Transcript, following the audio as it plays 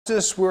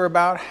We're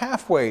about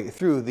halfway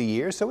through the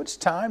year, so it's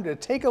time to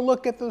take a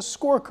look at the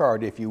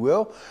scorecard, if you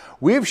will.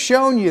 We've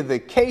shown you the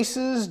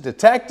cases,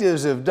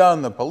 detectives have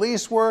done the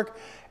police work,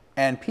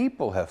 and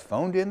people have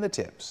phoned in the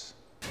tips.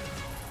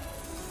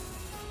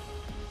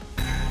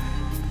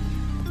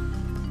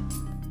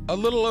 A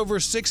little over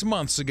 6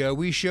 months ago,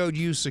 we showed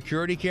you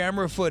security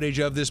camera footage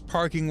of this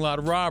parking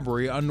lot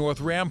robbery on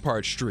North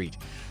Rampart Street.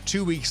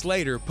 2 weeks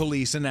later,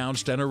 police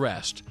announced an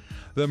arrest.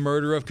 The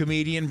murder of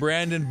comedian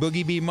Brandon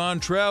Boogie B.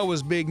 Montrell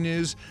was big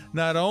news.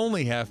 Not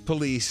only have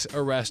police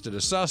arrested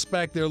a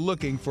suspect, they're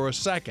looking for a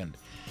second.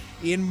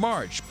 In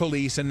March,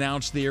 police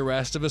announced the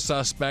arrest of a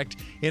suspect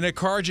in a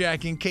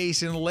carjacking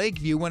case in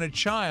Lakeview when a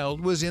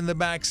child was in the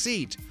back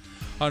seat.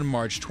 On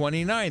March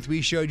 29th,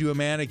 we showed you a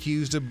man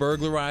accused of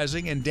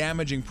burglarizing and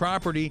damaging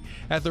property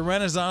at the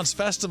Renaissance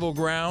Festival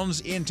grounds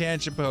in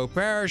Tangipahoa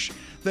Parish.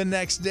 The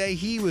next day,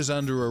 he was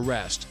under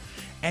arrest.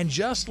 And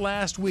just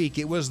last week,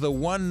 it was the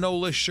one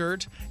NOLA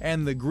shirt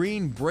and the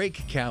green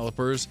brake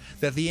calipers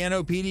that the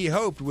NOPD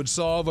hoped would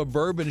solve a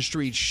Bourbon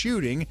Street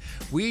shooting.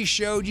 We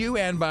showed you,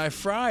 and by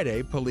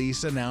Friday,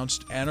 police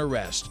announced an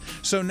arrest.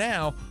 So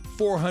now,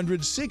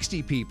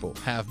 460 people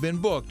have been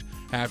booked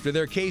after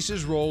their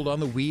cases rolled on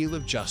the wheel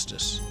of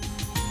justice.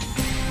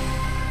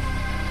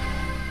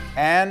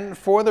 And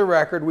for the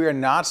record, we are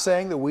not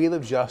saying the Wheel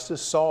of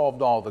Justice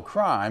solved all the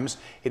crimes.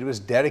 It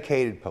was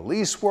dedicated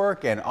police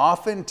work and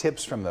often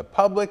tips from the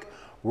public.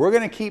 We're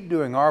going to keep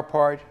doing our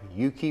part.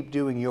 You keep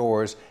doing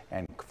yours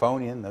and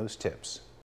phone in those tips.